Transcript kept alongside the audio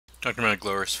Dr. Mount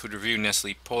Glorious food review,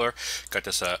 Nestle Polar. Got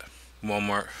this at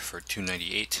Walmart for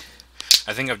 $2.98.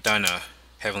 I think I've done a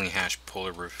Heavenly Hash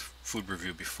Polar food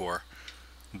review before,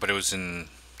 but it was in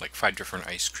like 5 different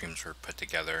ice creams were put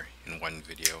together in one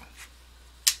video.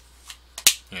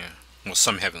 Yeah, well,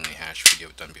 some Heavenly Hash video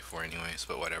done before anyways,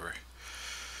 but whatever.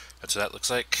 That's what that looks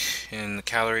like. And the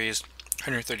calories,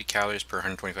 130 calories per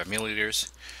 125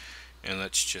 milliliters. And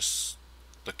let's just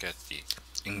look at the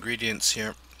ingredients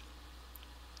here.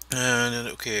 And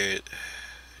okay,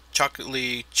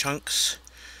 chocolatey chunks,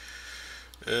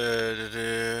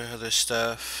 other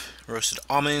stuff, roasted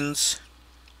almonds,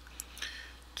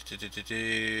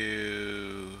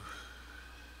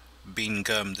 bean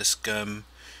gum. This gum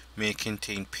may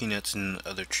contain peanuts and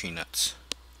other tree nuts.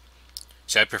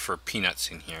 See, I prefer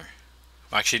peanuts in here.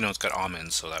 Well, actually, no, it's got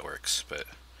almonds, so that works. But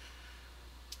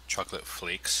chocolate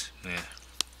flakes, yeah.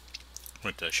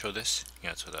 Want to show this? Yeah,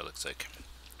 that's what that looks like.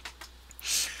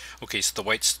 Okay, so the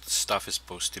white stuff is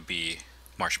supposed to be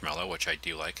marshmallow, which I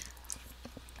do like,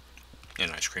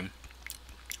 and ice cream.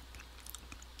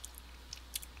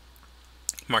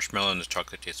 Marshmallow and the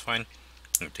chocolate tastes fine.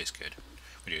 It tastes good.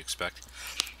 What do you expect?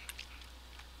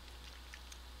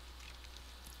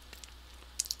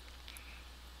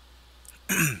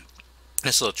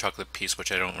 This little chocolate piece,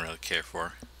 which I don't really care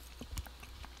for.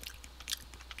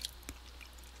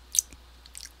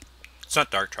 It's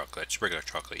not dark chocolate, it's regular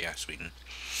chocolate, yeah, sweetened.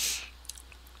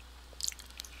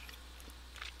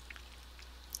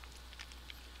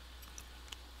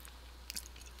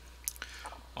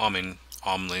 Almond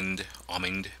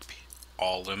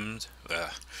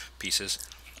pieces.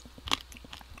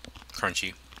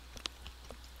 Crunchy.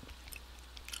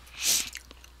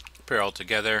 Put it all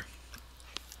together.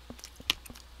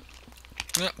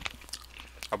 Yep.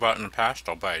 I bought it in the past,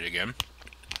 I'll buy it again.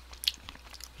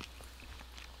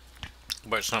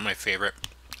 But it's not my favorite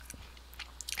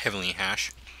Heavenly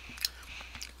Hash.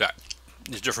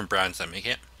 There's different brands that make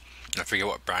it. I forget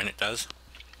what brand it does.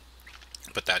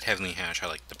 But that Heavenly Hash I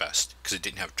like the best because it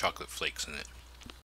didn't have chocolate flakes in it.